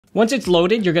Once it's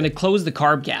loaded, you're going to close the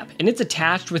carb cap, and it's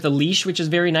attached with a leash, which is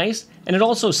very nice, and it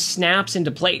also snaps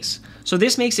into place. So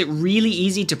this makes it really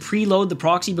easy to preload the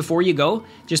Proxy before you go.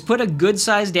 Just put a good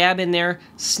sized dab in there,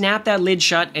 snap that lid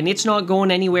shut, and it's not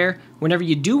going anywhere. Whenever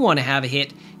you do want to have a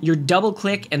hit, you're double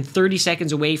click and 30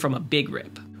 seconds away from a big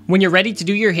rip. When you're ready to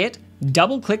do your hit,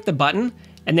 double click the button,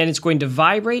 and then it's going to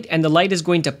vibrate and the light is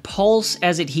going to pulse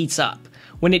as it heats up.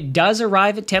 When it does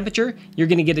arrive at temperature, you're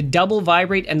going to get a double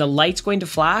vibrate and the light's going to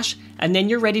flash, and then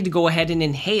you're ready to go ahead and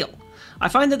inhale. I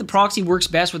find that the Proxy works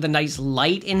best with a nice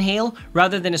light inhale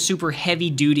rather than a super heavy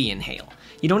duty inhale.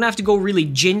 You don't have to go really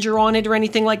ginger on it or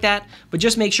anything like that, but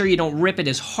just make sure you don't rip it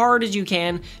as hard as you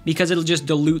can because it'll just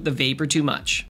dilute the vapor too much.